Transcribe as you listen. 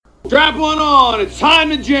Strap one on, it's time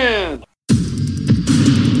to jam!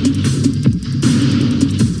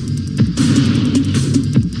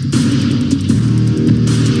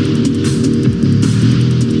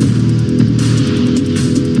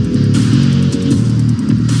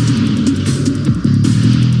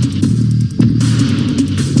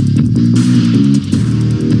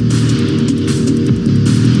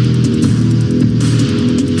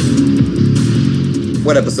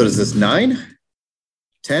 What episode is this? 9?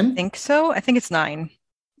 10? I think so. I think it's 9.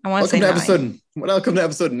 I want to say 9. Welcome to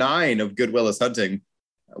episode 9 of Good Willis Hunting,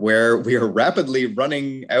 where we are rapidly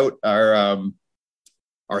running out our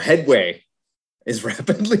headway is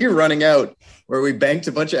rapidly running out, where we banked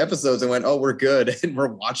a bunch of episodes and went, oh, we're good. And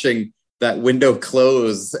we're watching that window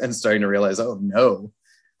close and starting to realize, oh no,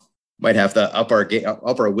 might have to up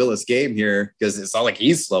our Willis game here because it's not like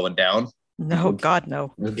he's slowing down. No, God,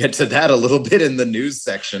 no. We'll get to that a little bit in the news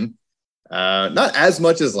section. Not as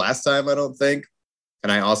much as last time, I don't think. And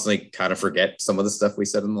I also kind of forget some of the stuff we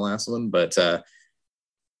said in the last one. But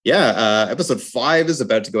episode 5 is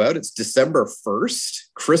about to go out. It's December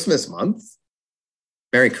 1st, Christmas month.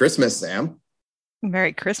 Merry Christmas, Sam.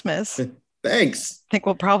 Merry Christmas. Thanks. I think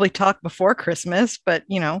we'll probably talk before Christmas, but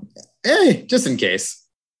Hey, just in case.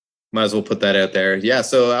 Might as well put that out there. Yeah,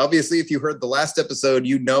 so obviously, if you heard the last episode,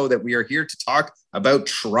 you know that we are here to talk about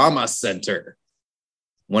Trauma Center.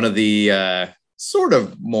 One of the sort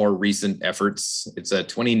of more recent efforts. It's a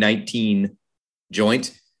 2019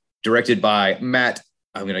 joint directed by Matt,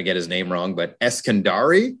 I'm going to get his name wrong, but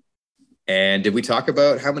Eskandari. And did we talk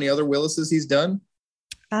about how many other Willises he's done?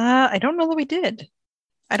 I don't know that we did.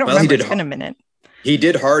 I don't remember. It's been a minute. He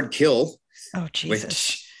did Hard Kill. Oh, Jesus.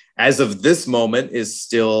 Which, as of this moment, is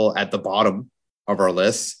still at the bottom of our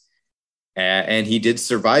list. And he did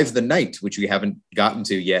Survive the Night, which we haven't gotten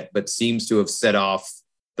to yet, but seems to have set off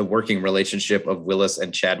the working relationship of Willis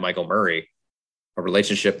and Chad Michael Murray, a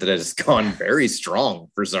relationship that has gone very strong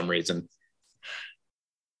for some reason.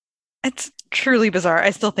 It's truly bizarre.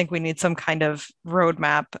 I still think we need some kind of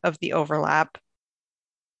roadmap of the overlap.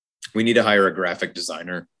 We need to hire a graphic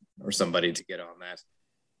designer or somebody to get on that.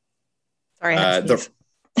 Sorry,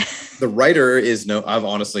 the writer is I'm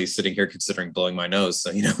honestly sitting here considering blowing my nose.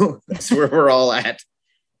 So, that's where we're all at.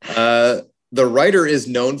 The writer is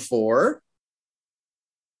known for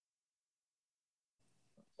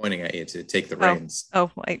pointing at you to take the reins.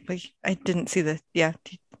 I didn't see the,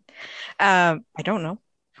 I don't know.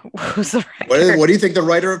 Who's the writer? What do you think the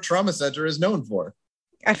writer of Trauma Center is known for?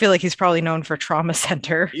 I feel like he's probably known for Trauma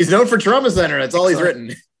Center. He's known for Trauma Center. That's all he's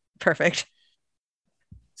written. Perfect.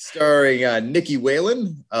 Starring Nikki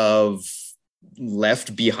Whalen of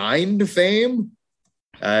Left Behind fame.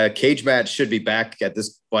 Cage Match should be back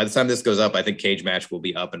by the time this goes up. I think Cage Match will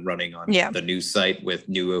be up and running on the new site with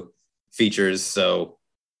new features. So,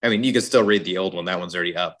 I mean, you can still read the old one. That one's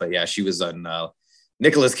already up. But yeah, she was on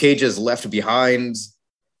Nicolas Cage's Left Behind.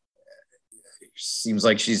 Seems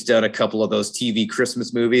like she's done a couple of those TV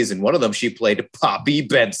Christmas movies. And one of them, she played Poppy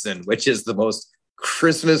Benson, which is the most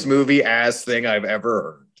Christmas movie ass thing I've ever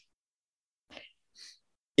heard.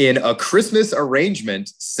 In A Christmas Arrangement,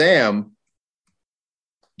 Sam,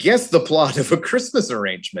 guess the plot of A Christmas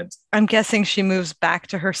Arrangement. I'm guessing she moves back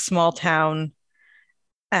to her small town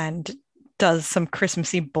and does some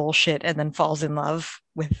Christmassy bullshit and then falls in love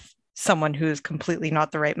with someone who is completely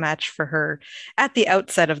not the right match for her at the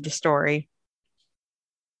outset of the story.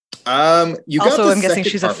 I'm guessing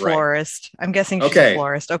she's a florist. Right. I'm guessing she's a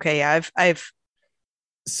florist. Okay, yeah, I've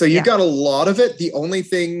So you got a lot of it. The only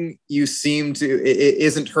thing you seem to it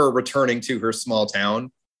isn't her returning to her small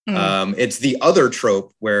town. It's the other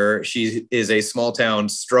trope where she is a small town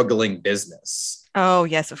struggling business. Oh,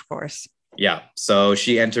 yes, of course. Yeah. So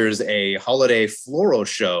she enters a holiday floral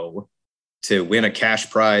show to win a cash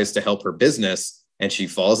prize to help her business, and she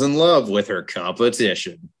falls in love with her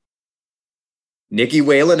competition. Nikki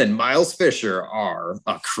Whalen and Miles Fisher are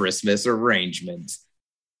A Christmas Arrangement.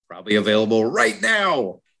 Probably available right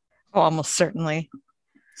now. Oh, almost certainly.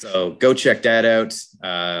 So go check that out.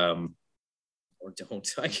 Or don't,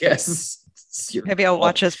 I guess. Maybe I'll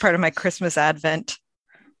watch as part of my Christmas Advent.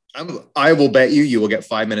 I will bet you will get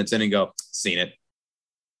 5 minutes in and go, seen it.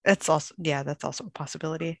 That's also a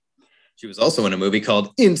possibility. She was also in a movie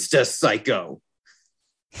called Insta Psycho.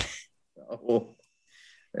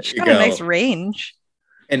 She's got a nice range.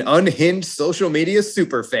 An unhinged social media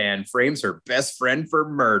superfan frames her best friend for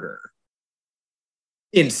murder.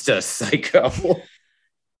 Insta Psycho.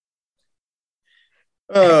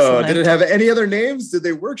 Oh, did it have any other names? Did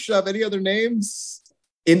they workshop any other names?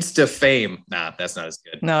 Insta Fame. Nah, that's not as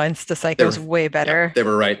good. No, Insta Psycho is way better. Yeah, they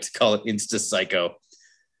were right to call it Insta Psycho.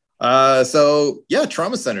 So yeah,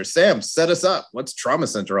 Trauma Center. Sam, set us up. What's Trauma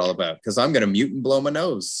Center all about? Because I'm going to mute and blow my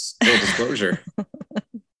nose. Full disclosure.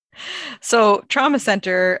 So Trauma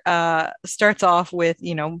Center starts off with,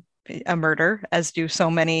 a murder, as do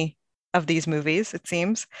so many of these movies, it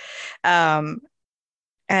seems. And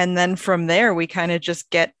then from there, we kind of just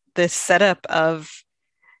get this setup of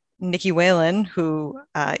Nikki Whalen, who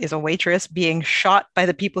is a waitress, being shot by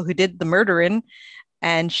the people who did the murdering.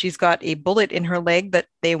 And she's got a bullet in her leg that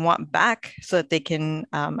they want back so that they can,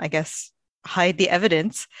 I guess, hide the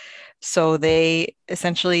evidence. So they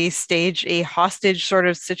essentially stage a hostage sort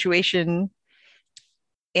of situation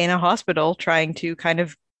in a hospital, trying to kind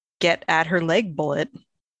of get at her leg bullet.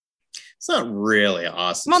 It's not really a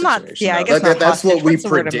hostage situation. I guess that's what we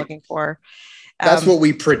predict. Looking for. That's what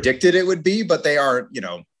we predicted it would be, but they are,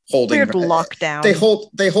 holding weird her lockdown.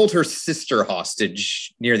 They hold her sister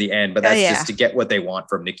hostage near the end, but that's just to get what they want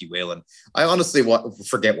from Nikki Whalen. I honestly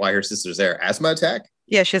forget why her sister's there. Asthma attack?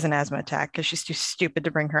 Yeah, she has an asthma attack because she's too stupid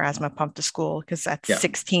to bring her asthma pump to school. Because at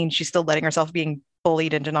 16, she's still letting herself being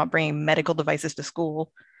bullied into not bringing medical devices to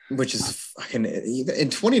school. Which is fucking in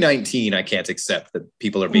 2019. I can't accept that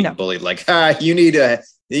people are being bullied. Like, you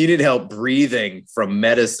need help breathing from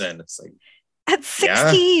medicine. It's like at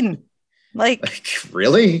 16. Yeah. Like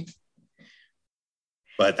really?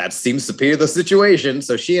 But that seems to be the situation.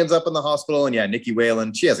 So she ends up in the hospital, and Nikki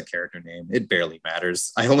Whalen, she has a character name. It barely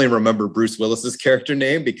matters. I only remember Bruce Willis's character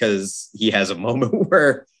name because he has a moment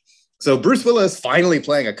where, so Bruce Willis finally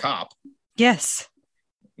playing a cop. Yes.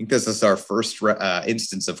 I think this is our first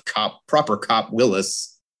instance of proper cop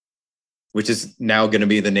Willis, which is now going to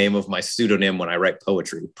be the name of my pseudonym when I write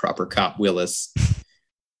poetry, proper cop Willis.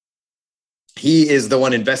 He is the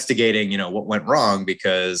one investigating, what went wrong,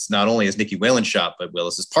 because not only is Nikki Whalen shot, but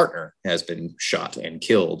Willis's partner has been shot and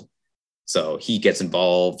killed. So he gets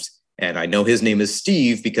involved, and I know his name is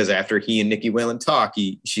Steve because after he and Nikki Whalen talk,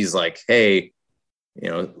 she's like, "Hey,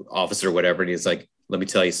 officer, whatever," and he's like, "Let me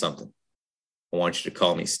tell you something. I want you to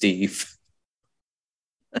call me Steve."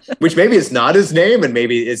 Which maybe it's not his name, and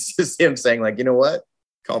maybe it's just him saying, like, "You know what?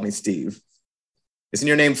 Call me Steve. Isn't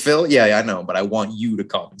your name Phil? Yeah, I know, but I want you to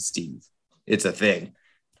call me Steve. It's a thing."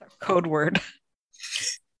 Code word.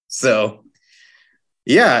 So,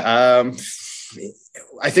 I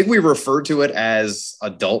think we refer to it as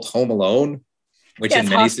adult Home Alone, which in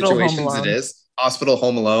many situations it is. Hospital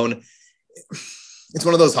Home Alone. It's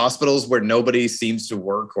one of those hospitals where nobody seems to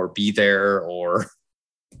work or be there, or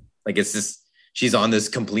like it's just, she's on this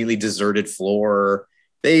completely deserted floor.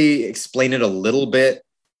 They explain it a little bit,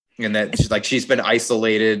 and that she's been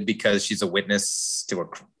isolated because she's a witness to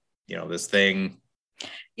this thing.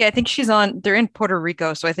 Yeah, I think they're in Puerto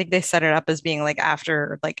Rico. So I think they set it up as being like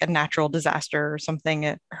after like a natural disaster or something,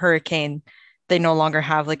 a hurricane, they no longer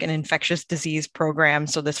have like an infectious disease program.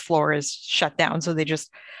 So this floor is shut down. So they just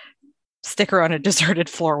stick her on a deserted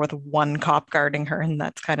floor with one cop guarding her. And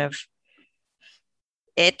that's kind of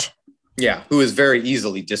it. Yeah, who is very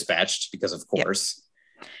easily dispatched because of course.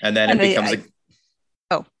 Yep. And then it becomes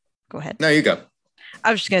Oh, go ahead. No, you go.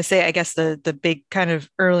 I was just going to say, I guess the big kind of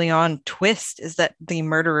early on twist is that the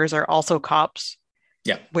murderers are also cops.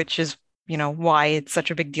 Yeah. Which is, why it's such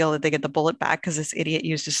a big deal that they get the bullet back, because this idiot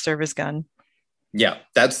used his service gun. Yeah,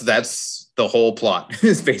 that's the whole plot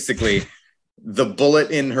is basically the bullet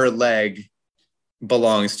in her leg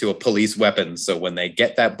belongs to a police weapon. So when they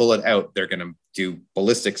get that bullet out, they're going to do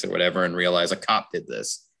ballistics or whatever and realize a cop did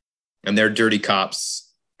this. And they're dirty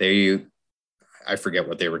cops. I forget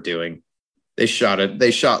what they were doing. They shot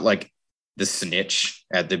like the snitch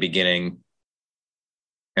at the beginning,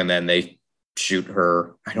 and then they shoot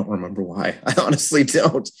her. I don't remember why. I honestly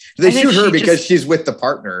don't. They shoot her because she's with the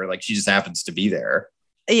partner. Like she just happens to be there.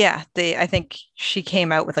 Yeah. I think she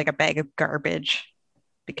came out with like a bag of garbage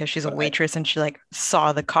because she's a waitress, and she like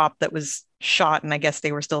saw the cop that was shot, and I guess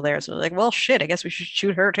they were still there. So they're like, well, shit, I guess we should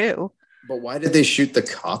shoot her too. But why did they shoot the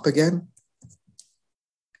cop again?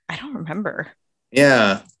 I don't remember.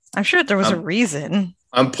 Yeah. I'm sure there was a reason.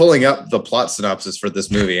 I'm pulling up the plot synopsis for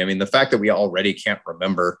this movie. I mean, the fact that we already can't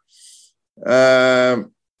remember.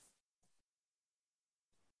 Nope,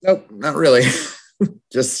 not really.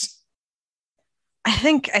 Just. I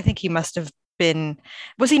think he must have been.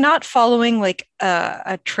 Was he not following like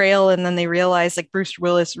a trail, and then they realized, like Bruce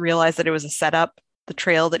Willis realized that it was a setup, the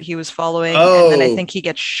trail that he was following, and then I think he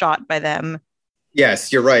gets shot by them.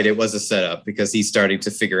 Yes, you're right. It was a setup because he's starting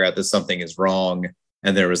to figure out that something is wrong.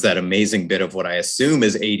 And there was that amazing bit of what I assume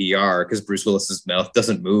is ADR, because Bruce Willis's mouth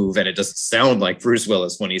doesn't move, and it doesn't sound like Bruce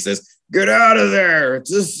Willis when he says, "Get out of there!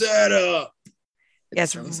 It's a setup." Yeah,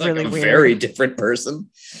 it's really like a weird. Very different person.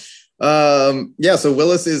 So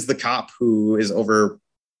Willis is the cop who is over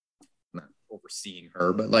overseeing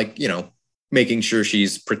her, but like, making sure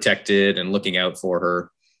she's protected and looking out for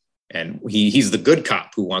her. And he's the good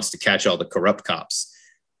cop who wants to catch all the corrupt cops.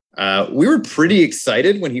 We were pretty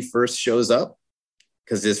excited when he first shows up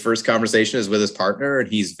because his first conversation is with his partner, and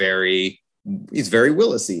he's very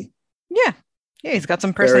Willis-y. Yeah, he's got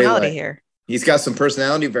some personality here. He's got some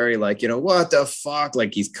personality, very like, what the fuck?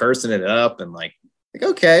 Like he's cursing it up and like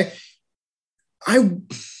okay.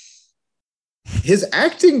 His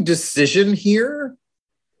acting decision here,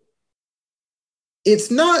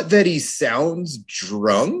 it's not that he sounds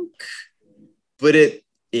drunk, but it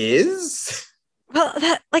is. Well,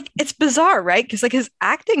 it's bizarre, right? Because like his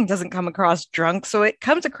acting doesn't come across drunk, so it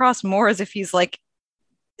comes across more as if he's like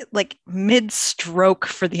mid-stroke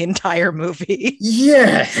for the entire movie.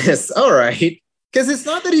 Yes, all right. Because it's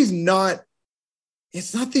not that he's not.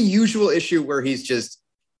 It's not the usual issue where he's just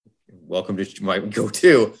welcome to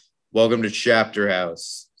Chapter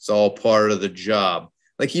House. It's all part of the job.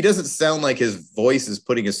 Like he doesn't sound like his voice is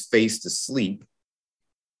putting his face to sleep,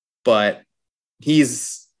 but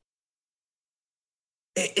it's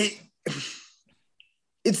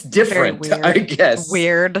different, I guess.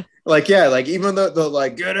 Weird. Like, yeah, like even though they're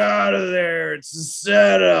like, get out of there, it's a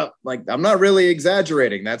setup. Like, I'm not really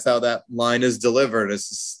exaggerating. That's how that line is delivered. It's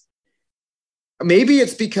just, maybe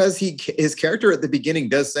it's because his character at the beginning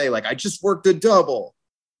does say, like, I just worked a double.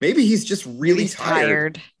 Maybe he's just really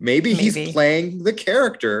tired. Maybe he's playing the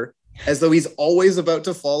character as though he's always about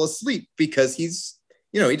to fall asleep because he's,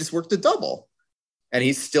 he just worked a double and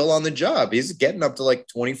he's still on the job. He's getting up to like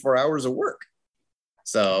 24 hours of work.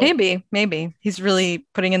 So maybe he's really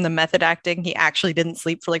putting in the method acting. He actually didn't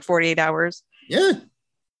sleep for like 48 hours. Yeah.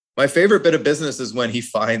 My favorite bit of business is when he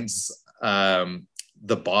finds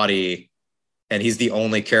the body and he's the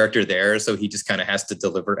only character there. So he just kind of has to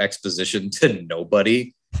deliver exposition to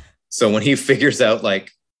nobody. So when he figures out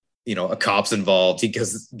like, a cop's involved, he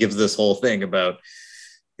gives this whole thing about,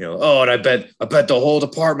 and I bet the whole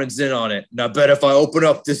department's in on it. And I bet if I open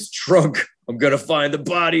up this trunk, I'm going to find the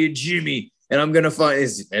body of Jimmy. And I'm going to find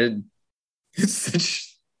it's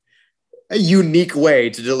such a unique way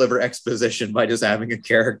to deliver exposition by just having a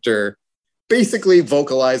character basically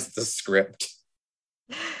vocalize the script.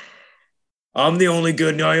 I'm the only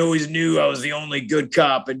good. I always knew I was the only good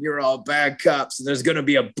cop and you're all bad cops. And there's going to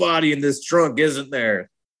be a body in this trunk, isn't there?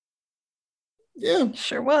 Yeah.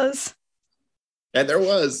 Sure was. And there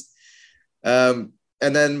was. And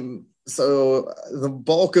then, so the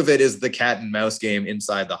bulk of it is the cat and mouse game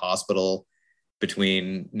inside the hospital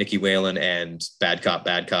between Nikki Whalen and bad cop.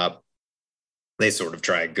 They sort of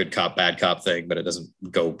try a good cop, bad cop thing, but it doesn't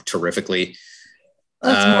go terrifically.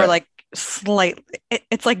 That's more like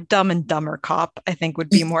it's like Dumb and Dumber cop, I think would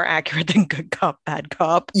be more accurate than good cop, bad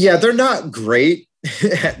cop. Yeah, they're not great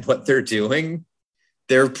at what they're doing.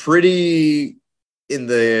 They're pretty, in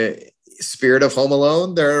the spirit of Home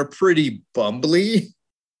Alone, they're pretty bumbly.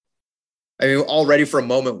 I mean, already from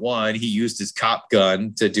moment one, he used his cop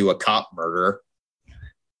gun to do a cop murder.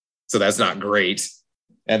 So that's not great.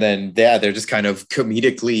 And then, they're just kind of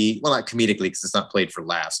comedically, well, not comedically because it's not played for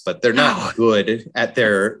laughs, but they're not good at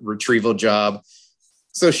their retrieval job.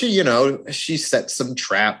 So she sets some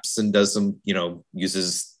traps and does some,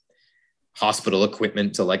 uses hospital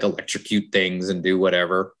equipment to like electrocute things and do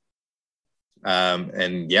whatever.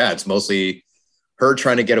 And yeah, it's mostly her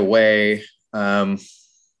trying to get away.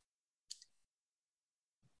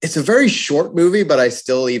 It's a very short movie, but I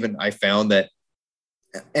found that,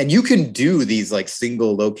 and you can do these like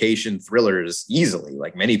single location thrillers easily,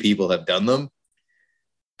 like many people have done them,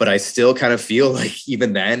 but I still kind of feel like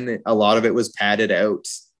even then a lot of it was padded out.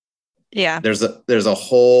 Yeah. There's a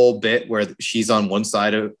whole bit where she's on one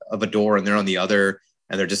side of a door and they're on the other,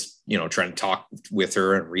 and they're just, trying to talk with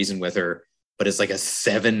her and reason with her, but it's like a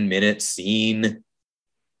 7-minute scene.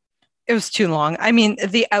 It was too long. I mean,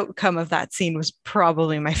 the outcome of that scene was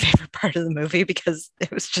probably my favorite part of the movie because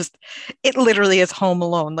it literally is Home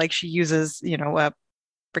Alone. Like she uses, a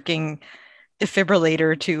freaking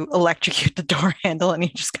defibrillator to electrocute the door handle and he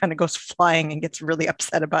just kind of goes flying and gets really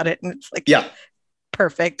upset about it. And it's like, yeah,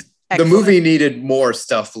 perfect. Excellent. The movie needed more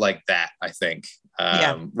stuff like that, I think,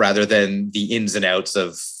 rather than the ins and outs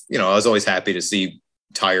of, I was always happy to see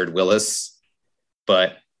tired Willis,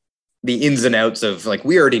 but the ins and outs of like,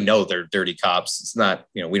 we already know they're dirty cops. It's not,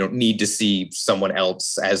 we don't need to see someone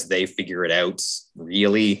else as they figure it out,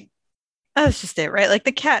 really. That's just it, right? Like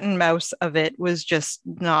the cat and mouse of it was just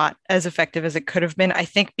not as effective as it could have been. I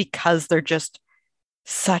think because they're just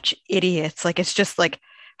such idiots. Like it's just like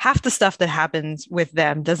half the stuff that happens with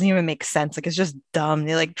them doesn't even make sense. Like it's just dumb.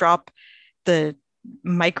 They like drop the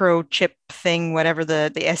microchip thing, whatever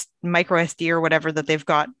micro SD or whatever that they've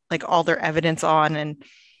got like all their evidence on and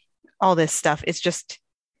all this stuff. It's just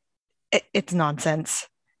it's nonsense.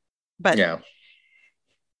 But Yeah.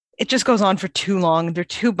 it just goes on for too long. They're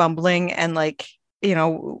too bumbling, and like, you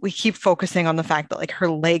know, we keep focusing on the fact that like her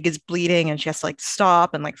leg is bleeding and she has to like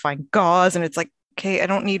stop and like find gauze, and it's like, okay, I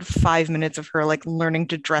don't need 5 minutes of her like learning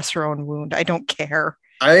to dress her own wound. I don't care.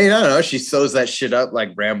 I mean, I don't know. She sews that shit up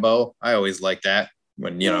like Rambo. I always like that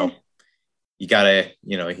when, you know, you gotta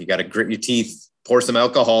grit your teeth, pour some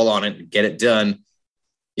alcohol on it and get it done.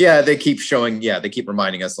 Yeah, they keep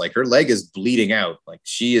reminding us like her leg is bleeding out. Like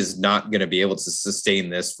she is not going to be able to sustain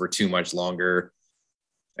this for too much longer.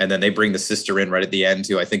 And then they bring the sister in right at the end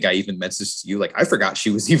too. I think I even messaged you, like, I forgot she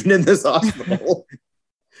was even in this hospital.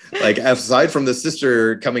 Like, aside from the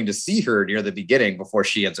sister coming to see her near the beginning before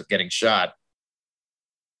she ends up getting shot,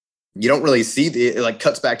 you don't really see it like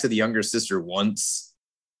cuts back to the younger sister once.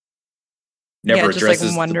 Never just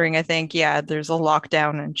addresses like wondering, I think, there's a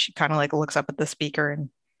lockdown, and she kind of like looks up at the speaker and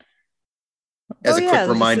as a quick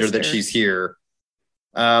reminder that she's here.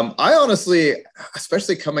 I honestly,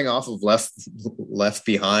 especially coming off of Left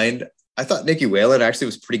Behind, I thought Nikki Whalen actually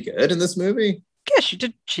was pretty good in this movie. Yeah, she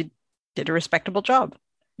did a respectable job.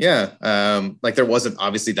 Yeah. Like there wasn't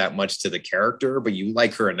obviously that much to the character, but you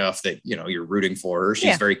like her enough that, you know, you're rooting for her.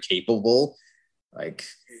 She's very capable. Like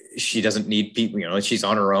she doesn't need people, you know, she's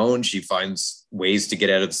on her own. She finds ways to get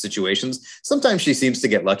out of the situations. Sometimes she seems to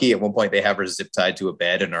get lucky. At one point they have her zip tied to a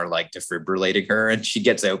bed and are like defibrillating her, and she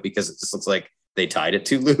gets out because it just looks like they tied it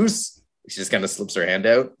too loose. She just kind of slips her hand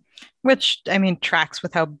out. Which, I mean, tracks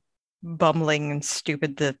with how bumbling and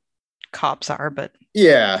stupid the cops are, but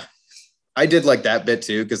yeah. I did like that bit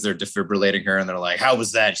too, because they're defibrillating her and they're like, how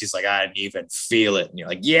was that? And she's like, I didn't even feel it. And you're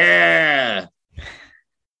like, yeah,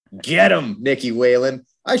 get him, Nikki Whalen.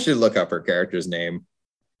 I should look up her character's name.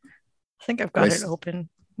 I think I've got it open.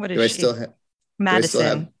 What is do I she? Still have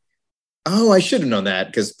Madison. I should have known that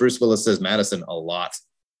because Bruce Willis says Madison a lot.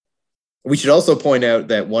 We should also point out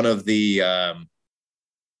that one of the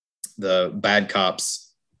bad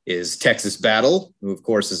cops is Texas Battle, who of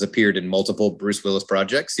course has appeared in multiple Bruce Willis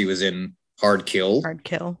projects. He was in Hard Kill,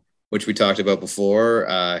 which we talked about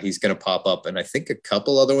before. He's going to pop up, and I think a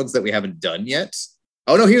couple other ones that we haven't done yet.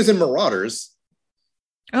 Oh no, he was in Marauders,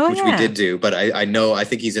 which we did do. But I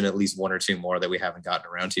think he's in at least one or two more that we haven't gotten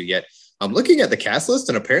around to yet. I'm looking at the cast list,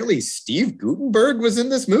 and apparently Steve Guttenberg was in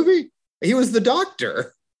this movie. He was the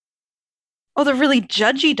doctor. Oh, the really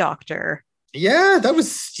judgy doctor. Yeah, that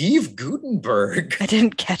was Steve Guttenberg. I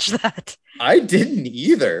didn't catch that. I didn't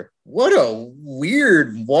either. What a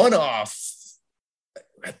weird one-off.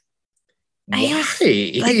 Why?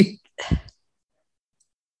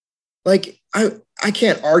 I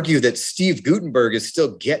can't argue that Steve Guttenberg is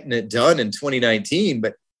still getting it done in 2019,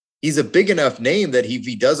 but he's a big enough name that if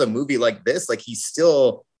he does a movie like this, like he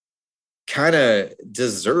still kind of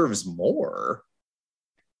deserves more.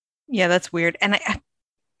 Yeah, that's weird. And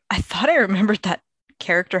I thought I remembered that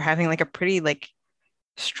character having like a pretty like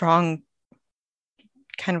strong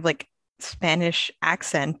kind of like Spanish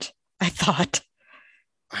accent, I thought.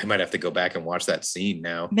 I might have to go back and watch that scene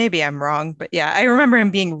now. Maybe I'm wrong, but yeah, I remember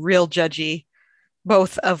him being real judgy,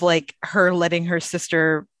 both of like her letting her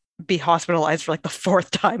sister be hospitalized for like the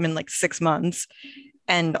 4th time in like 6 months,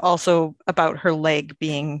 and also about her leg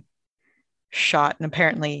being shot. And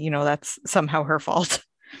apparently, you know, that's somehow her fault.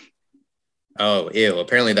 Oh, ew.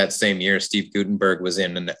 Apparently that same year, Steve Guttenberg was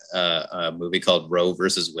in a movie called Roe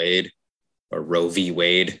versus Wade, or Roe v.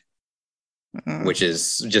 Wade, which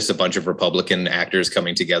is just a bunch of Republican actors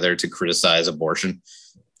coming together to criticize abortion.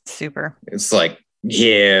 Super. It's like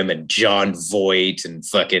him and John Voight and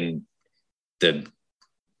fucking the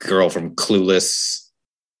girl from Clueless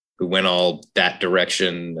who went all that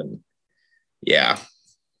direction. And yeah.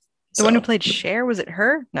 The one who played Cher, was it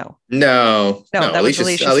her? No, that was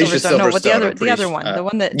Alicia Silverstone. No, but the other one, the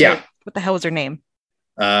one that what the hell was her name?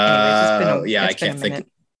 Anyways,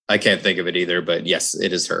 I can't think of it either, but yes,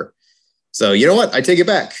 it is her. So you know what? I take it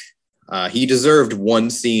back. He deserved one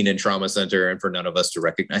scene in Trauma Center, and for none of us to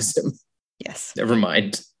recognize him. Yes. Never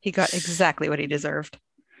mind. He got exactly what he deserved.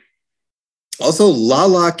 Also,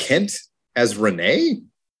 Lala Kent as Renee.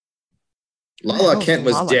 Lala Kent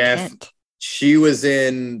was deaf. She was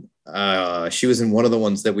in one of the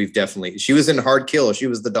ones that she was in Hard Kill. She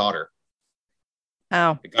was the daughter.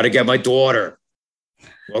 Oh. I gotta get my daughter.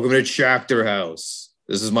 Welcome to Schachter House.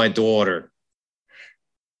 This is my daughter.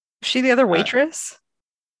 Was she the other waitress?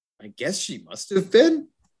 I guess she must have been.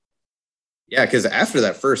 Yeah, because after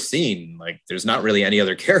that first scene, like there's not really any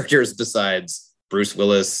other characters besides Bruce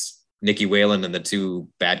Willis, Nikki Whalen, and the two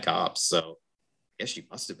bad cops. So guess she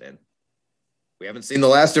must have been. We haven't seen the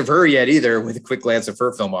last of her yet either, with a quick glance of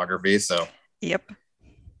her filmography. So, Yep.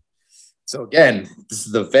 So again, this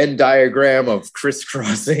is the Venn diagram of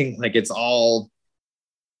crisscrossing. Like it's all.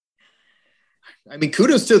 I mean,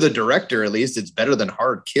 kudos to the director. At least it's better than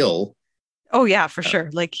Hard Kill. Oh yeah, for sure.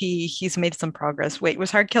 Like he's made some progress. Wait,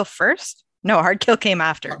 was Hard Kill first? No, Hard Kill came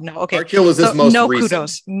after. No, okay. Hard Kill was his most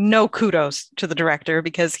recent. No kudos to the director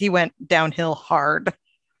because he went downhill hard.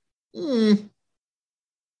 And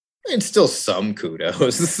still some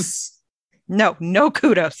kudos. No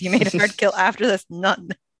kudos. You made a Hard Kill after this. None.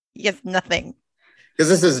 He gets nothing. Because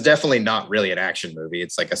this is definitely not really an action movie.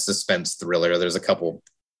 It's like a suspense thriller. There's a couple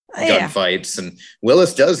gunfights, and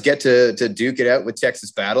Willis does get to duke it out with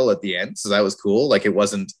Texas Battle at the end. So that was cool. Like it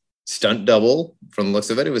wasn't stunt double from the looks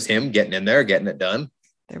of it. It was him getting in there, getting it done.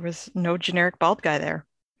 There was no generic bald guy there.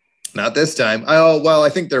 Not this time. I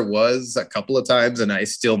think there was a couple of times, and I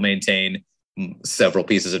still maintain several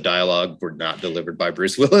pieces of dialogue were not delivered by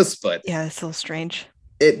Bruce Willis, but yeah, it's a little strange.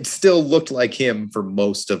 It still looked like him for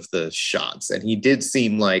most of the shots. And he did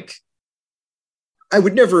seem like, I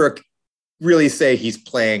would never really say he's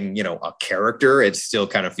playing, a character. It still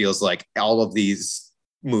kind of feels like all of these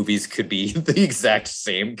movies could be the exact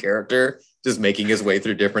same character, just making his way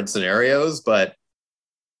through different scenarios. But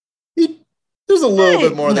there's a little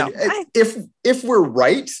bit more if we're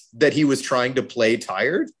right that he was trying to play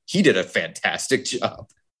tired, he did a fantastic job.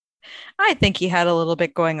 I think he had a little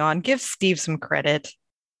bit going on. Give Steve some credit.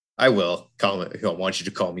 I will. I want you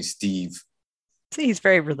to call me Steve. See, he's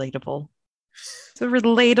very relatable. He's a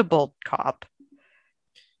relatable cop.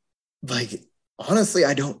 Like, honestly,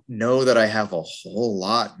 I don't know that I have a whole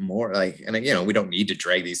lot more. We don't need to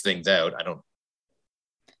drag these things out.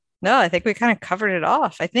 No, I think we kind of covered it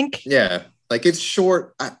off. I think. Yeah, like it's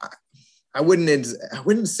short. I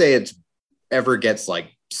wouldn't say it ever gets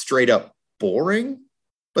like straight up boring.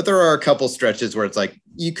 But there are a couple stretches where it's like,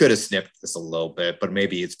 you could have snipped this a little bit, but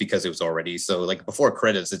maybe it's because it was already, so like before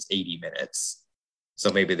credits, it's 80 minutes.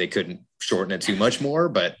 So maybe they couldn't shorten it too much more,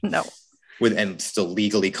 but no. And still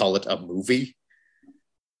legally call it a movie.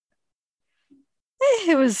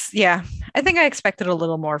 It was, yeah. I think I expected a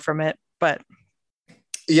little more from it, but.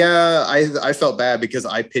 Yeah, I felt bad because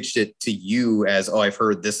I pitched it to you as, I've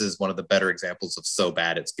heard this is one of the better examples of so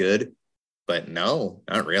bad it's good. But no,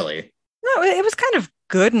 not really. No, it was kind of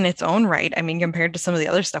good in its own right. I mean, compared to some of the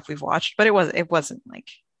other stuff we've watched, but it wasn't like,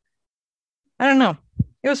 I don't know.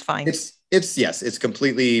 It was fine. It's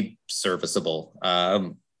completely serviceable.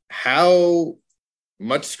 How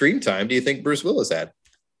much screen time do you think Bruce Willis had?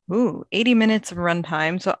 80 minutes of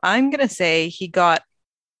runtime. So I'm going to say he got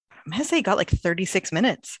like 36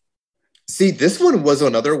 minutes. See, this one was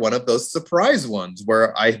another one of those surprise ones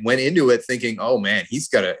where I went into it thinking, oh man, he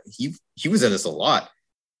was in this a lot.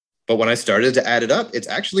 But when I started to add it up, it's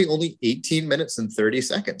actually only 18 minutes and 30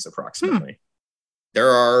 seconds approximately.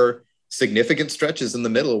 There are significant stretches in the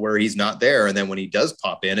middle where he's not there. And then when he does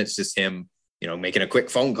pop in, it's just him, making a quick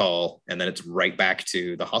phone call. And then it's right back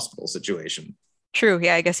to the hospital situation. True.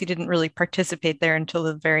 Yeah, I guess he didn't really participate there until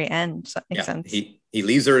the very end. So that makes sense. He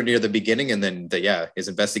leaves her near the beginning and then his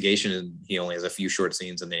investigation, and he only has a few short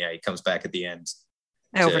scenes, and then he comes back at the end.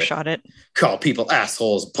 I overshot it. Call people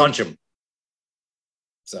assholes, punch them.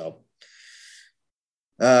 So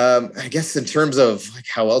I guess in terms of like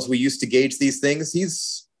how else we used to gauge these things,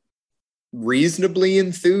 he's reasonably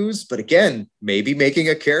enthused, but again, maybe making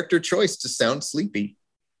a character choice to sound sleepy.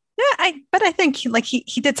 Yeah, but I think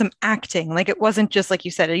he did some acting. Like it wasn't just like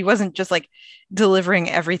you said, he wasn't just like delivering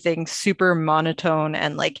everything super monotone,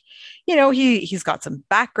 and like, he's got some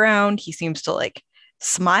background. He seems to like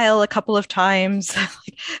smile a couple of times.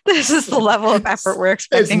 This is the level of effort we're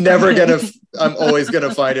expecting. It's never I'm always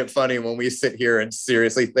gonna find it funny when we sit here and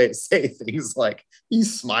seriously say things like he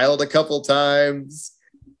smiled a couple times.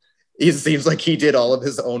 It seems like he did all of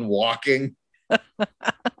his own walking.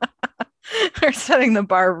 We're setting the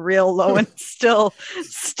bar real low, and still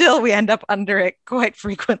we end up under it quite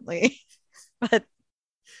frequently.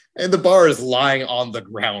 And the bar is lying on the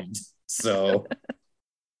ground. So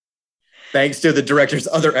thanks to the director's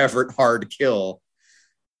other effort, Hard Kill.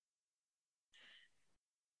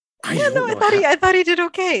 I thought he did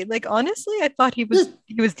okay. Like honestly, I thought he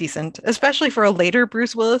was decent, especially for a later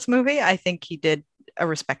Bruce Willis movie. I think he did a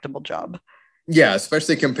respectable job. Yeah,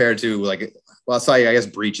 especially compared to I guess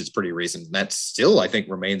Breach is pretty recent. And that still, I think,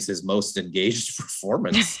 remains his most engaged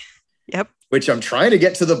performance. Yep. Which I'm trying to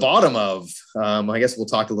get to the bottom of. I guess we'll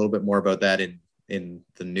talk a little bit more about that in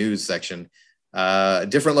the news section.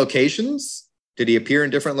 Different locations. Did he appear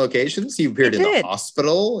in different locations? He appeared in the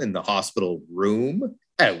hospital room,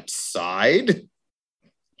 outside.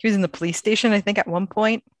 He was in the police station, I think, at one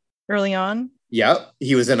point early on. Yep.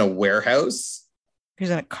 He was in a warehouse. He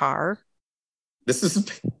was in a car. This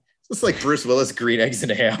is like Bruce Willis, Green Eggs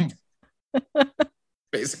and Ham.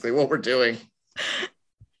 Basically what we're doing.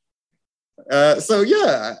 So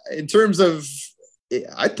yeah, in terms of,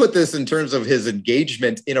 I'd put this in terms of his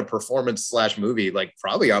engagement in a performance / movie, like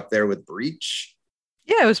probably up there with Breach.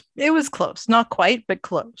 Yeah, it was close. Not quite, but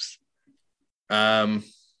close.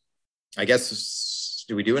 I guess,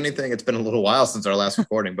 do we do anything? It's been a little while since our last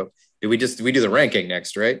recording, but do we do the ranking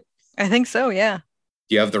next, right? I think so, yeah.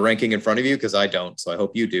 Do you have the ranking in front of you? Because I don't, so I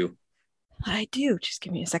hope you do. I do. Just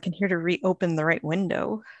give me a second here to reopen the right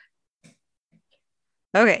window.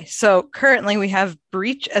 Okay, so currently we have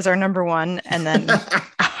Breach as our number 1, and then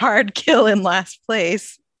Hard Kill in last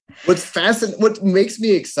place. What makes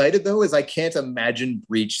me excited, though, is I can't imagine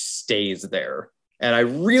Breach stays there. And I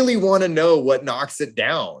really want to know what knocks it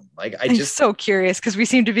down. Like, I'm just so curious, because we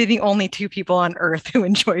seem to be the only 2 people on Earth who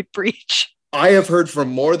enjoyed Breach. I have heard from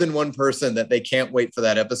more than one person that they can't wait for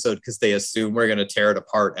that episode because they assume we're going to tear it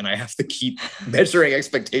apart. And I have to keep measuring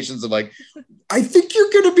expectations of like, I think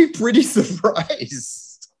you're going to be pretty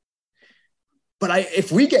surprised. But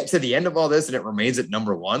if we get to the end of all this and it remains at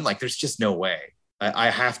number 1, like there's just no way. I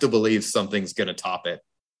have to believe something's going to top it.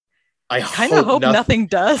 I kind of hope nothing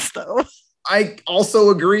does, though. I also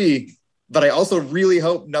agree. But I also really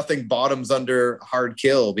hope nothing bottoms under Hard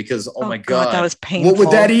Kill because, oh my God, that was painful. What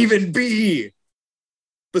would that even be?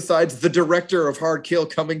 Besides the director of Hard Kill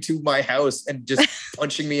coming to my house and just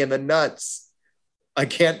punching me in the nuts. I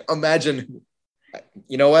can't imagine.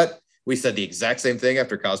 You know what? We said the exact same thing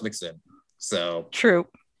after Cosmic Sin. So true.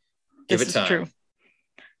 Give it time. True.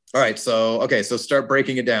 All right. So start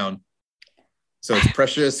breaking it down. So it's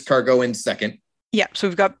Precious Cargo in second. Yeah. So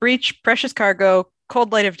we've got Breach, Precious Cargo,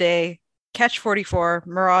 Cold Light of Day, Catch 44,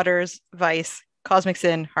 Marauders, Vice, Cosmic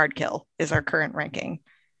Sin, Hard Kill is our current ranking.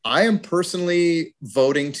 I am personally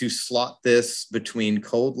voting to slot this between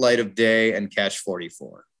Cold Light of Day and Catch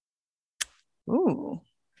 44. Ooh,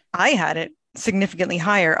 I had it significantly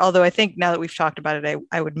higher. Although I think now that we've talked about it,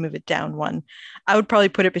 I would move it down 1. I would probably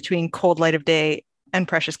put it between Cold Light of Day and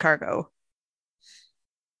Precious Cargo.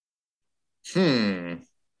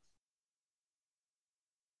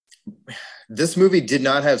 This movie did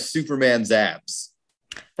not have Superman's abs.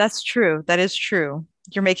 That's true. That is true.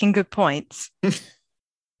 You're making good points.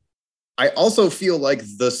 I also feel like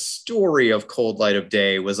the story of Cold Light of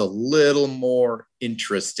Day was a little more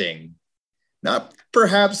interesting. Not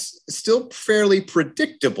perhaps still fairly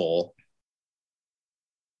predictable,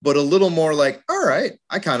 but a little more like, all right,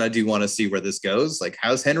 I kind of do want to see where this goes. Like,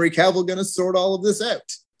 how's Henry Cavill going to sort all of this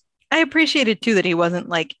out? I appreciated, too, that he wasn't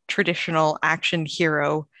like traditional action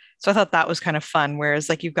hero. So I thought that was kind of fun. Whereas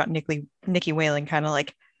like you've got Nikki Whaling kind of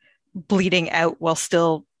like bleeding out while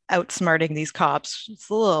still outsmarting these cops.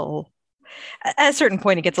 It's a little, at a certain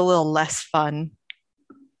point, it gets a little less fun.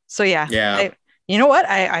 So yeah. You know what?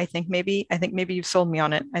 I think maybe you've sold me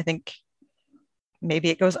on it. I think maybe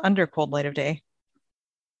it goes under Cold Light of Day.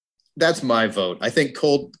 That's my vote. I think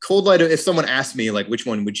Cold Light of, if someone asked me like which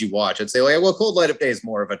one would you watch, I'd say, oh, yeah, well, Cold Light of Day is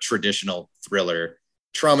more of a traditional thriller.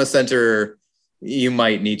 Trauma Center, you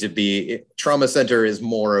might need to be. Trauma Center is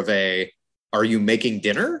more of a, are you making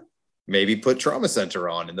dinner? Maybe put Trauma Center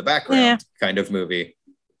on in the background kind of movie.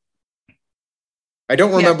 I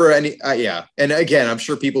don't remember any. And again, I'm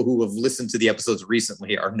sure people who have listened to the episodes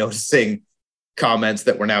recently are noticing comments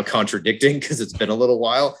that we're now contradicting because it's been a little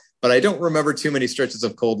while. But I don't remember too many stretches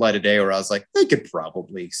of Cold Light of Day where I was like, they could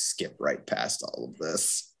probably skip right past all of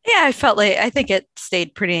this. Yeah, I think it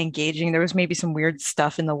stayed pretty engaging. There was maybe some weird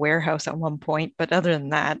stuff in the warehouse at one point, but other than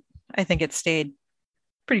that, I think it stayed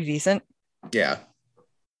pretty decent. Yeah.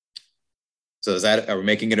 So are we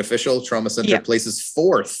making it official? Trauma Center places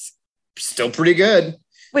 4th. Still pretty good.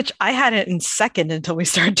 Which I had it in second until we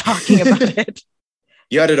started talking about it.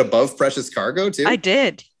 You had it above Precious Cargo too? I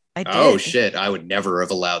did. Oh shit! I would never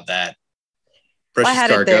have allowed that. Precious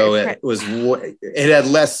Cargo. It had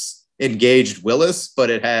less engaged Willis, but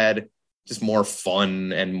it had just more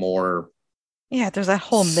fun and more. Yeah, there's that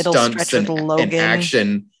whole middle stretch with Logan and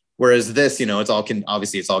action. Whereas this, it's all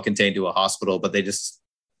obviously it's all contained to a hospital, but I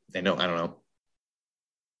don't know.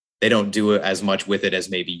 They don't do it as much with it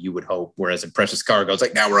as maybe you would hope. Whereas in Precious Cargo, it's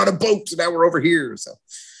like, now we're on a boat, so now we're over here. So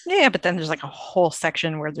yeah, but then there's like a whole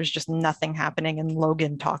section where there's just nothing happening, and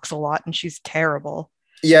Logan talks a lot, and she's terrible.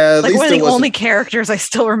 Yeah, like one of the only characters I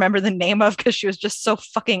still remember the name of because she was just so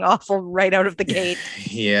fucking awful right out of the gate.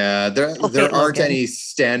 Yeah, there aren't any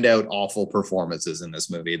standout awful performances in this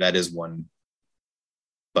movie. That is one,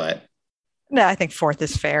 but no, I think 4th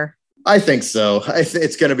is fair. I think so.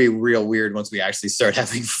 It's going to be real weird once we actually start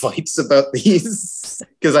having fights about these,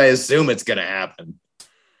 because I assume it's going to happen.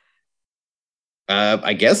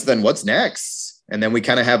 I guess then what's next? And then we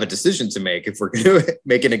kind of have a decision to make if we're going to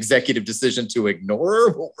make an executive decision to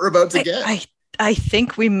ignore what we're about to get. I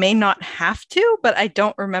think we may not have to, but I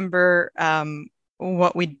don't remember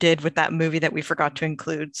what we did with that movie that we forgot to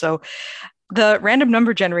include. So the random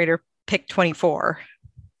number generator picked 24.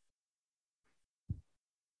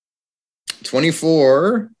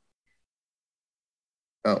 24.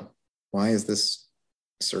 Oh, why is this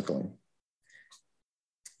circling?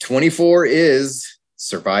 24 is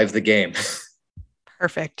Survive the Game.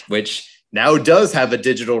 Perfect. Which now does have a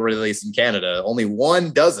digital release in Canada. Only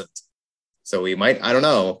one doesn't. So we might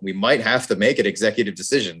have to make an executive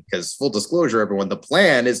decision, because full disclosure, everyone, the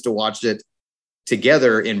plan is to watch it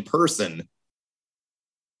together in person.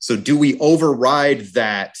 So do we override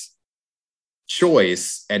that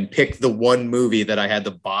choice and pick the one movie that I had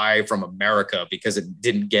to buy from America because it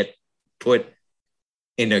didn't get put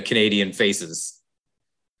into Canadian faces?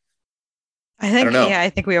 I don't know. Yeah, I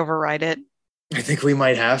think we override it. I think we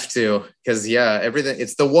might have to, because everything.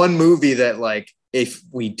 It's the one movie that, like, if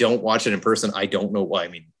we don't watch it in person, I don't know why. I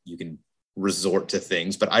mean, you can resort to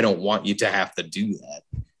things, but I don't want you to have to do that.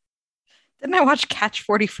 Didn't I watch Catch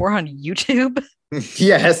 44 on YouTube?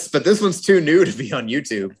 Yes, but this one's too new to be on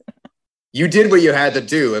YouTube. You did what you had to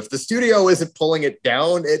do. If the studio isn't pulling it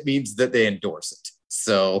down, it means that they endorse it.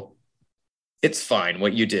 So it's fine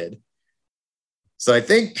what you did. So I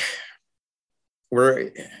think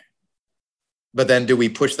but then do we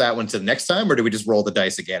push that one to the next time, or do we just roll the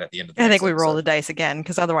dice again at the end of the I think we roll the dice again,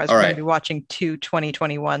 because otherwise we're going to be watching two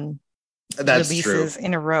 2021 releases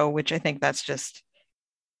in a row, which I think that's just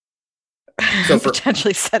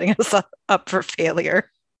potentially setting us up for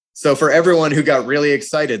failure. So for everyone who got really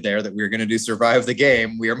excited there that we were going to do Survive the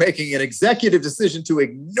Game, we are making an executive decision to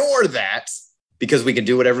ignore that, because we can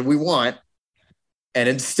do whatever we want. And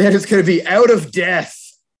instead it's going to be Out of Death,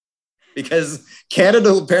 because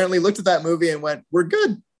Canada apparently looked at that movie and went, we're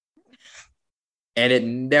good. And it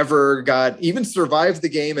never got, even Survive the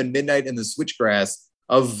Game and Midnight in the Switchgrass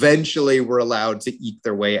eventually were allowed to eke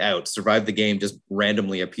their way out. Survive the Game just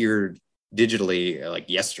randomly appeared digitally like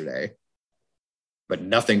yesterday. But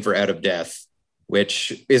nothing for Out of Death,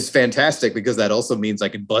 which is fantastic, because that also means I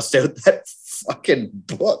can bust out that fucking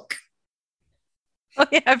book. Oh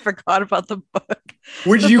yeah, I forgot about the book.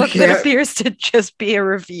 Which that appears to just be a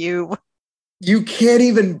review. You can't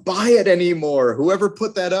even buy it anymore. Whoever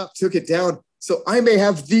put that up took it down. So I may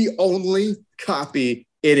have the only copy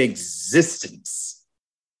in existence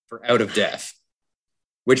for Out of Death,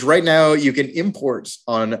 which right now you can import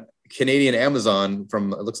on Canadian Amazon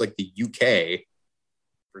from, it looks like, the UK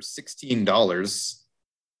for $16.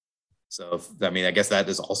 So, I guess that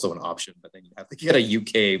is also an option, but then you have to get a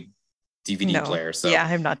UK DVD player. So yeah,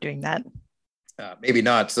 I'm not doing that. Maybe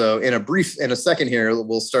not. So in a second here,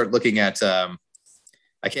 we'll start looking at,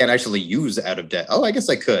 I can't actually use Out of Death. Oh, I guess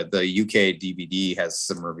I could. The UK DVD has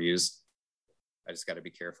some reviews. I just got to be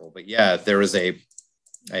careful. But yeah, there was a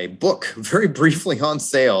book very briefly on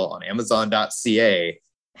sale on Amazon.ca,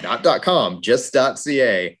 not .com, just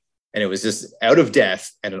 .ca. And it was just Out of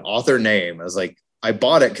Death and an author name. I was like, I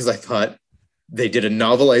bought it because I thought they did a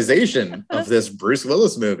novelization of this Bruce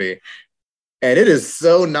Willis movie. And it is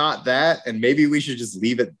so not that. And maybe we should just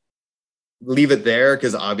leave it there,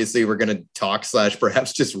 because obviously we're going to talk /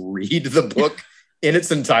 perhaps just read the book in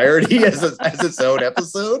its entirety as its own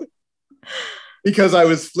episode. Because I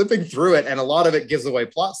was flipping through it and a lot of it gives away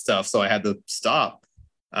plot stuff. So I had to stop.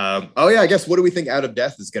 I guess, what do we think Out of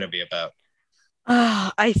Death is going to be about?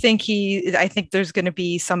 I think there's going to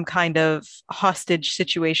be some kind of hostage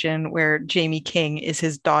situation where Jamie King is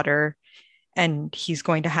his daughter, and he's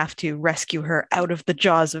going to have to rescue her out of the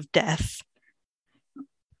jaws of death.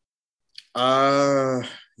 Yeah,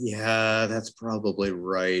 that's probably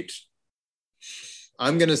right.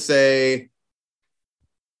 I'm going to say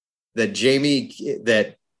that Jamie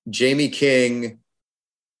King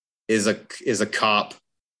is a cop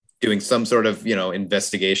doing some sort of,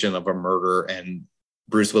 investigation of a murder, and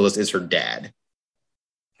Bruce Willis is her dad.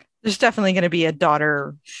 There's definitely going to be a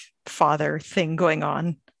daughter-father thing going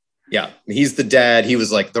on. Yeah, he's the dad. He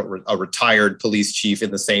was like a retired police chief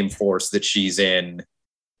in the same force that she's in.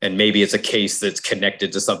 And maybe it's a case that's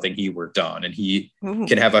connected to something he worked on. And he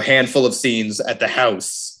can have a handful of scenes at the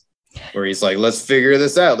house where he's like, let's figure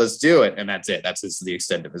this out. Let's do it. And that's it. That's the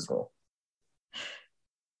extent of his role.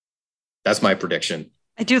 That's my prediction.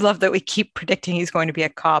 I do love that we keep predicting he's going to be a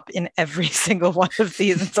cop in every single one of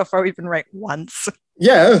these. And so far we've been right once.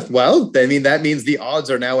 Yeah, well, I mean, that means the odds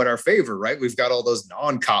are now in our favor, right? We've got all those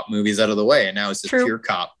non-cop movies out of the way, and now it's just True. pure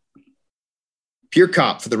cop. Pure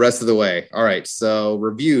cop for the rest of the way. All right, so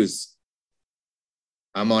reviews.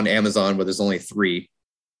 I'm on Amazon, where there's only 3.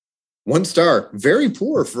 1 star, very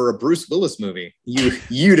poor for a Bruce Willis movie.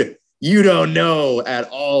 You don't know at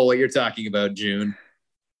all what you're talking about, June.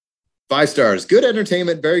 5 stars, good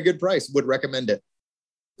entertainment, very good price. Would recommend it.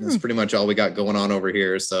 That's pretty much all we got going on over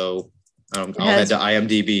here. So I'll head to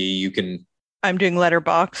IMDb. You can. I'm doing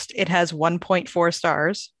Letterboxd. It has 1.4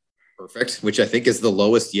 stars. Perfect, which I think is the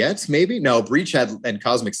lowest yet. Maybe no. Breach and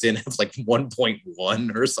Cosmic Sin have like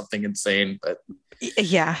 1.1 or something insane. But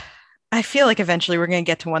yeah, I feel like eventually we're going to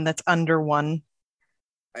get to one that's under 1.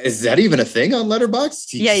 Is that even a thing on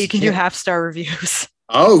Letterboxd? Yeah, you can do half-star reviews.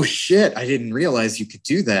 Oh shit! I didn't realize you could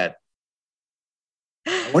do that.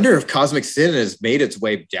 I wonder if Cosmic Sin has made its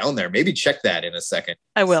way down there. Maybe check that in a second.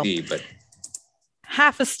 I will. But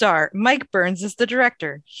half a star. Mike Burns is the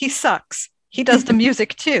director. He sucks. He does the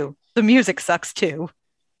music too. The music sucks too.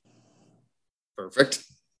 Perfect.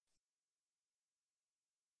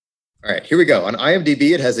 All right, here we go. On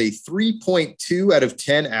IMDb, it has a 3.2 out of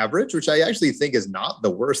 10 average, which I actually think is not the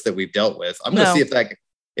worst that we've dealt with. I'm going to see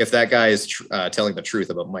if that guy is telling the truth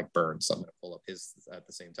about Mike Burns. So I'm going to pull up his at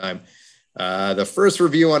the same time. The first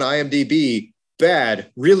review on IMDb,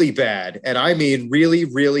 bad, really bad. And I mean really,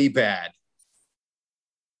 really bad.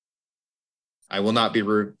 I will not be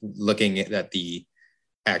looking at the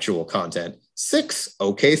actual content. 6,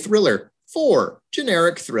 okay thriller. 4,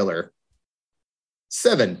 generic thriller.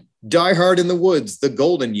 7, Die Hard in the Woods, The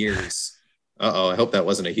Golden Years. I hope that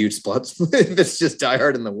wasn't a huge spot. It's just Die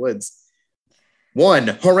Hard in the Woods.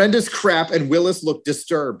 1, horrendous crap and Willis looked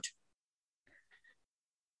disturbed.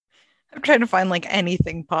 I'm trying to find like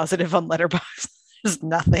anything positive on Letterboxd. There's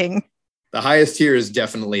nothing. The highest here is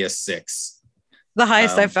definitely a 6. The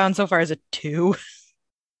highest I've found so far is a 2.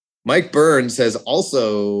 Mike Burns has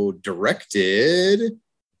also directed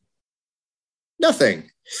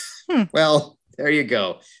nothing. Well, there you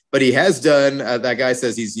go. But he has done, that guy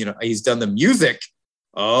says he's done the music.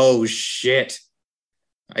 Oh, shit.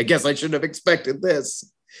 I guess I shouldn't have expected this.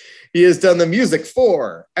 He has done the music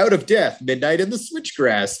for Out of Death, Midnight in the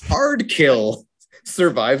Switchgrass, Hard Kill,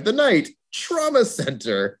 Survive the Night, Trauma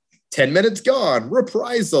Center, 10 Minutes Gone,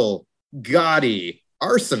 Reprisal, Gotti,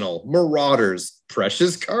 Arsenal, Marauders,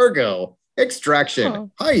 Precious Cargo,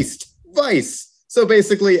 Extraction, Heist, Vice. So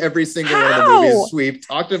basically every single one of the movies we've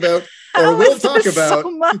talked about or will talk about.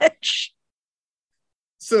 So much.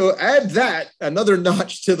 So add that another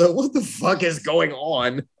notch to the what the fuck is going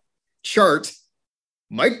on chart.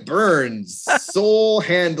 Mike Burns, sole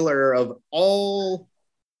handler of all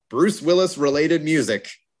Bruce Willis related music.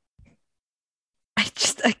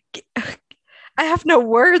 I have no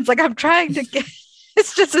words. Like I'm trying to get,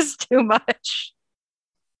 it's too much.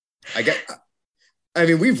 I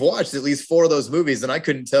mean, we've watched at least 4 of those movies and I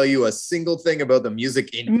couldn't tell you a single thing about the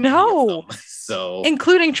music in any of them. So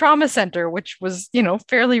including Trauma Center, which was,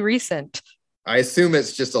 fairly recent. I assume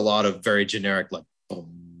it's just a lot of very generic, like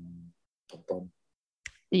boom, boom, boom.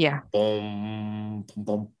 Yeah. Boom, boom,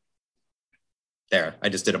 boom. There, I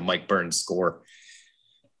just did a Mike Burns score.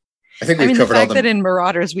 I think we've covered the fact all that in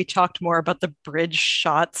Marauders we talked more about the bridge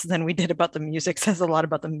shots than we did about the music says a lot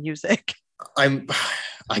about the music.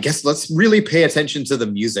 I guess let's really pay attention to the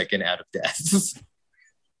music in Out of Death.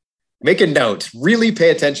 Make a note. Really pay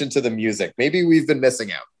attention to the music. Maybe we've been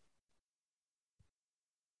missing out.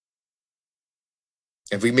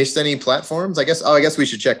 Have we missed any platforms? I guess we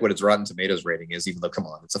should check what its Rotten Tomatoes rating is, even though, come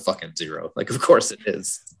on, it's a fucking 0. Like, of course it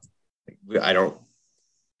is. I don't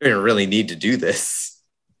really need to do this.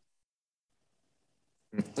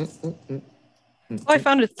 I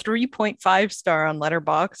found a 3.5 star on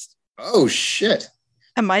Letterboxd. Oh, shit.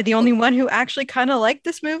 Am I the only one who actually kind of liked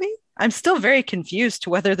this movie? I'm still very confused to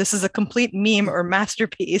whether this is a complete meme or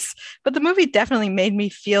masterpiece, but the movie definitely made me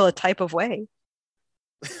feel a type of way.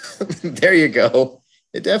 There you go.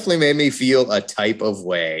 It definitely made me feel a type of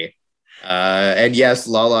way. And yes,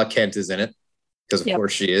 Lala Kent is in it, because of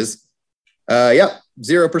course she is.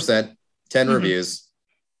 0%, 10 reviews.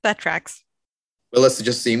 That tracks. Willis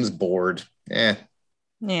just seems bored. Yeah.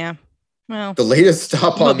 Well, the latest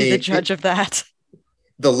stop on the judge of that.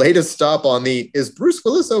 The latest stop on the Is Bruce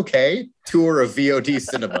Willis Okay? Tour of VOD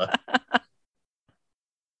cinema.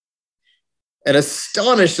 An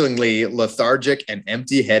astonishingly lethargic and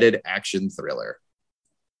empty-headed action thriller.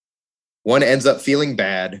 One ends up feeling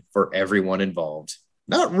bad for everyone involved.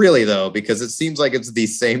 Not really, though, because it seems like it's the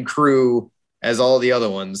same crew as all the other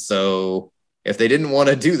ones. So if they didn't want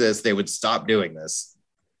to do this, they would stop doing this.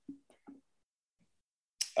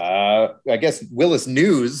 I guess Willis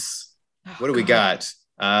news. Oh, What do we God.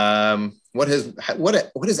 got? What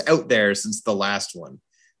is out there since the last one?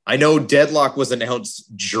 I know Deadlock was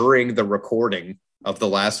announced during the recording of the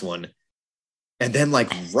last one. And then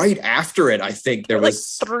like right after it, I think there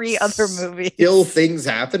was like 3 other movies. Still things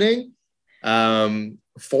happening.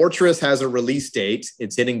 Fortress has a release date.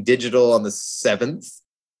 It's hitting digital on the 7th.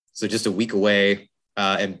 So just a week away.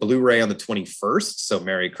 And Blu-ray on the 21st. So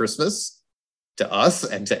Merry Christmas to us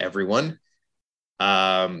and to everyone.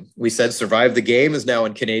 We said Survive the Game is now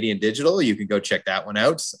in Canadian digital. You can go check that one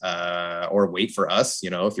out, or wait for us,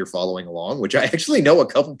 if you're following along, which I actually know a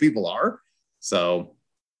couple people are. So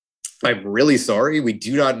I'm really sorry. We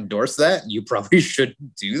do not endorse that. You probably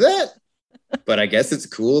shouldn't do that, but I guess it's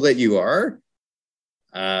cool that you are.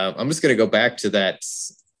 I'm just going to go back to that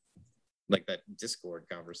Discord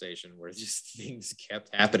conversation where just things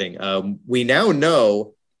kept happening. We now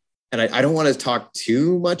know, and I don't want to talk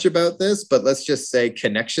too much about this, but let's just say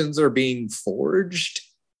connections are being forged.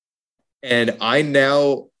 And I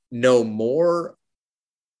now know more.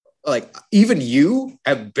 Like, even you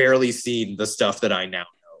have barely seen the stuff that I now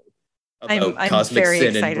know about I'm Cosmic very Sin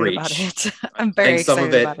and excited Breach. about it. I'm very some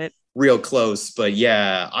excited of it about it. Real close. But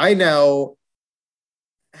yeah, I now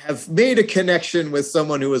have made a connection with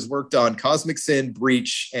someone who has worked on Cosmic Sin,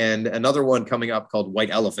 Breach, and another one coming up called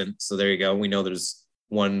White Elephant. So there you go. We know there's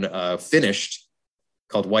one finished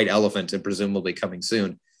called White Elephant and presumably coming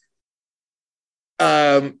soon.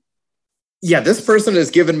 This person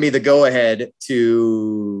has given me the go-ahead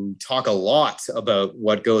to talk a lot about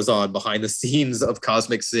what goes on behind the scenes of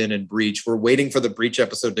Cosmic Sin and Breach. We're waiting for the Breach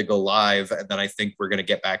episode to go live, and then I think we're going to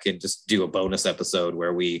get back and just do a bonus episode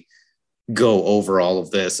where we go over all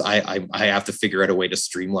of this. I have to figure out a way to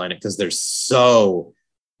streamline it because there's so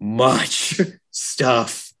much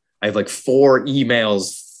stuff. I have like 4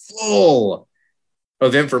 emails full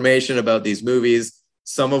of information about these movies,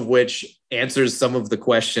 some of which answers some of the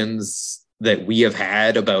questions that we have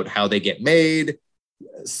had about how they get made,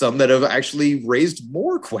 some that have actually raised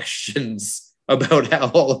more questions about how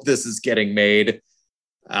all of this is getting made.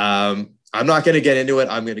 I'm not going to get into it.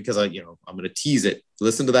 I'm going to tease it.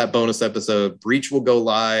 Listen to that bonus episode. Breach will go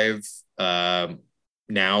live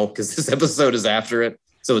now because this episode is after it.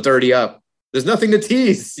 So it's already up. There's nothing to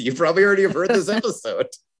tease. You probably already have heard this episode.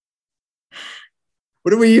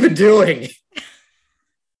 What are we even doing?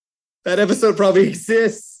 That episode probably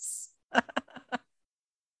exists.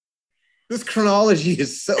 This chronology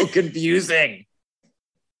is so confusing.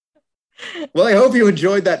 Well, I hope you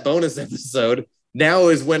enjoyed that bonus episode. Now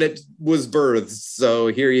is when it was birthed. So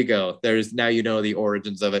here you go. Now you know the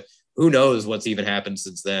origins of it. Who knows what's even happened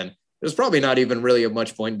since then? There's probably not even really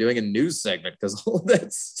much point in doing a news segment because all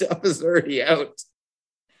that stuff is already out.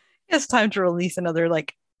 It's time to release another,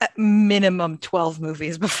 at minimum 12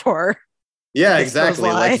 movies before. Yeah, exactly.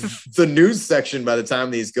 Like the news section by the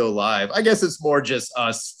time these go live, I guess it's more just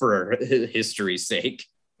us for history's sake,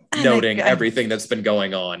 noting everything that's been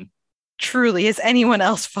going on. Truly, is anyone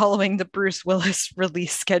else following the Bruce Willis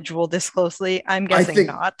release schedule this closely? I'm guessing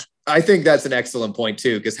not. I think that's an excellent point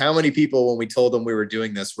too, because how many people, when we told them we were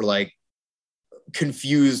doing this, were like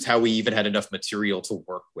confused how we even had enough material to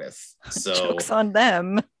work with. So joke's on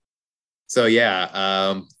them. So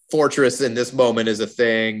yeah, Fortress in this moment is a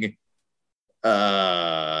thing.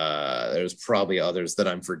 There's probably others that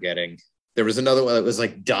I'm forgetting. There was another one that was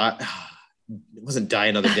like it wasn't Die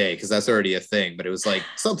Another Day because that's already a thing, but it was like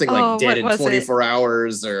something like Dead in 24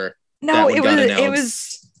 Hours or no, it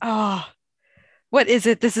was what is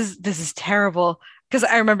it? This is terrible because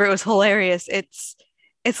I remember it was hilarious.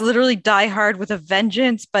 It's literally Die Hard with a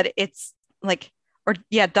Vengeance, but it's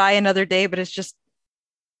Die Another Day, but it's just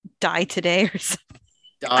Die Today or something.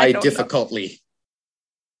 Die Difficultly. Know.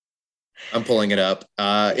 I'm pulling it up.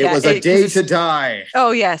 It was a day to die.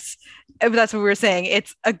 Oh, yes. That's what we were saying.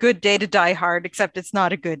 It's a good day to die hard, except it's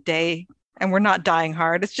not a good day. And we're not dying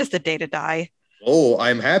hard. It's just a day to die. Oh,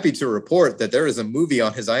 I'm happy to report that there is a movie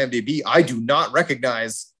on his IMDb I do not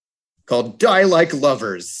recognize called Die Like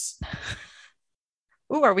Lovers.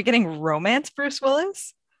 Ooh, are we getting romance, Bruce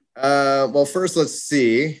Willis? Well, first, let's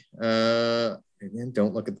see. Again,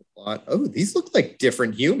 don't look at the plot. Oh, these look like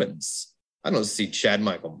different humans. I don't see Chad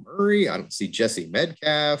Michael Murray. I don't see Jesse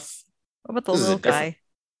Metcalf. What about the little guy?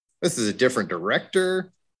 This is a different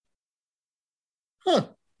director. Huh.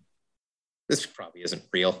 This probably isn't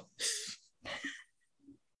real.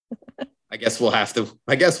 I guess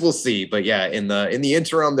we'll see. But yeah, in the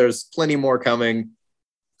interim, there's plenty more coming.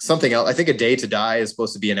 Something else. I think A Day to Die is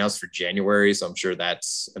supposed to be announced for January. So I'm sure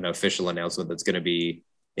that's an official announcement that's going to be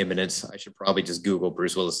imminent. I should probably just Google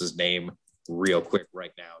Bruce Willis's name real quick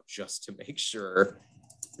right now just to make sure.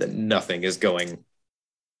 that nothing is going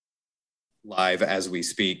live as we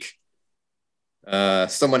speak.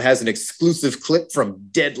 Someone has an exclusive clip from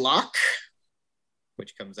Deadlock,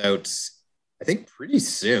 which comes out, I think, pretty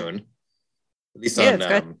soon. At least on, it's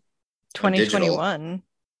got 2021.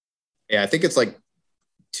 Yeah, I think it's like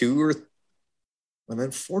 2 or... And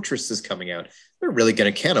then Fortress is coming out. They're really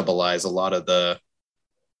going to cannibalize a lot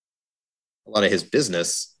of his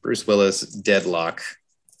business. Bruce Willis, Deadlock.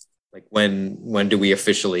 Like when do we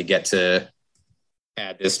officially get to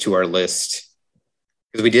add this to our list?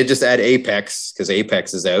 Because we did just add Apex, because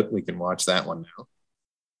Apex is out. We can watch that one now.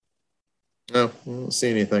 No, I don't see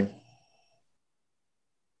anything.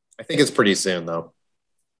 I think it's pretty soon, though.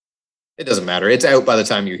 It doesn't matter. It's out by the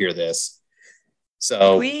time you hear this.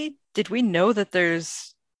 So did we know that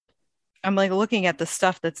there's... I'm like looking at the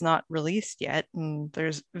stuff that's not released yet, and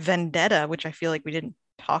there's Vendetta, which I feel like we didn't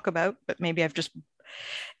talk about, but maybe I've just...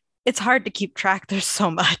 It's hard to keep track. There's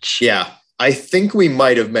so much. Yeah, I think we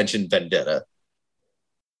might have mentioned Vendetta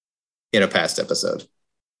in a past episode.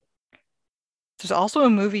 There's also a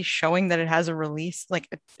movie showing that it has a release. Like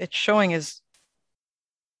it's showing is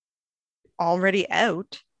already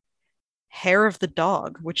out. Hair of the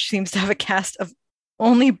Dog, which seems to have a cast of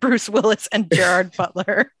only Bruce Willis and Gerard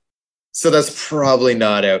Butler. So that's probably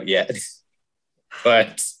not out yet.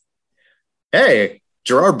 But hey,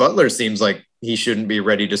 Gerard Butler seems like he shouldn't be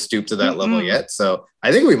ready to stoop to that level yet. So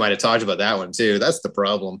I think we might have talked about that one too. That's the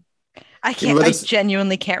problem. I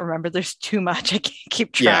genuinely can't remember. There's too much. I can't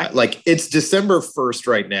keep track. Yeah, like it's December 1st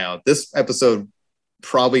right now. This episode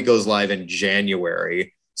probably goes live in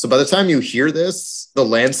January. So by the time you hear this, the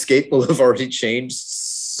landscape will have already changed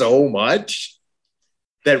so much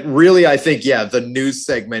that really, I think, the news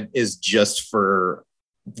segment is just for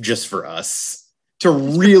us to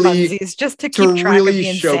really funsies, just to keep track of the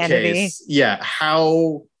insanity. Showcase,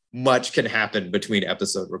 how much can happen between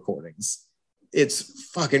episode recordings. It's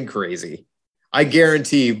fucking crazy. I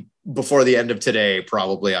guarantee before the end of today,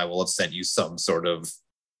 probably I will have sent you some sort of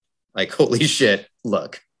like, holy shit,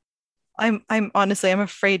 look. I'm honestly, I'm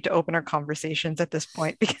afraid to open our conversations at this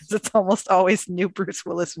point because it's almost always new Bruce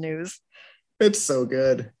Willis news. It's so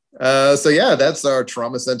good. That's our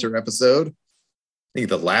Trauma Center episode. I think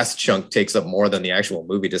the last chunk takes up more than the actual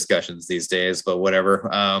movie discussions these days, but whatever.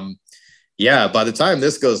 By the time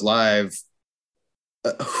this goes live,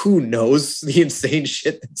 who knows the insane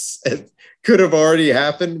shit that could have already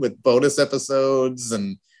happened with bonus episodes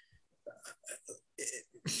and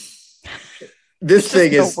this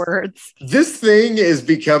thing is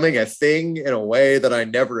becoming a thing in a way that I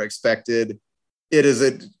never expected. It is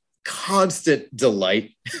a constant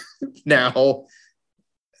delight. Now,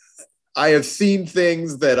 I have seen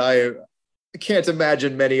things that I can't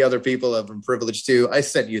imagine many other people have been privileged to. I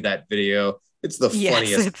sent you that video. It's the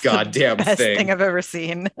funniest goddamn best thing I've ever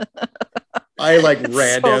seen. I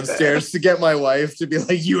ran downstairs to get my wife to be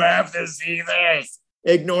like, you have to see this.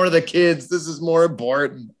 Ignore the kids. This is more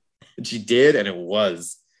important. And she did, and it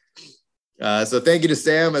was. So thank you to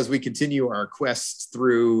Sam as we continue our quest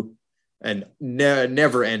through a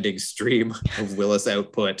never-ending stream of Willis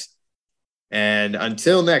output. And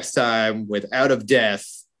until next time, with Out of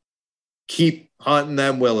Death, keep haunting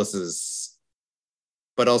them Willises.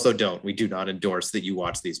 But also don't. We do not endorse that you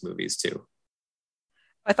watch these movies too.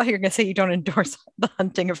 I thought you were going to say you don't endorse the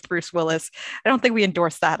hunting of Bruce Willis. I don't think we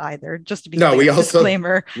endorse that either. Just to be clear,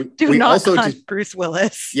 disclaimer, do not hunt Bruce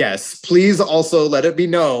Willis. Yes, please also let it be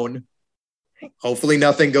known. Hopefully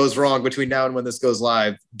nothing goes wrong between now and when this goes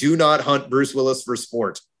live. Do not hunt Bruce Willis for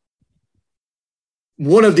sport.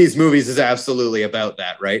 One of these movies is absolutely about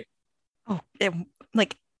that, right? Oh,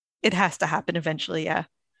 it has to happen eventually, yeah.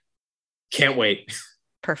 Can't wait.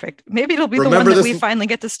 Perfect. Maybe it'll be the one that we finally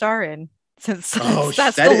get to star in. Since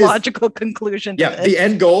that's the logical conclusion. The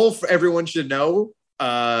end goal for everyone should know.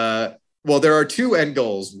 There are two end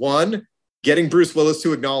goals. One, getting Bruce Willis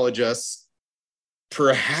to acknowledge us.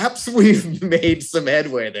 Perhaps we've made some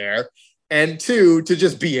headway there. And two, to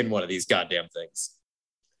just be in one of these goddamn things.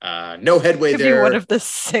 No headway there. Be one of the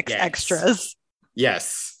 6 extras.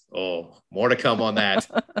 Yes. Oh, more to come on that.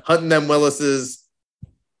 Hunting them Willises.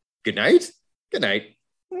 Good night. Good night.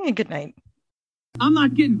 Good night. I'm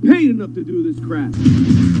not getting paid enough to do this crap.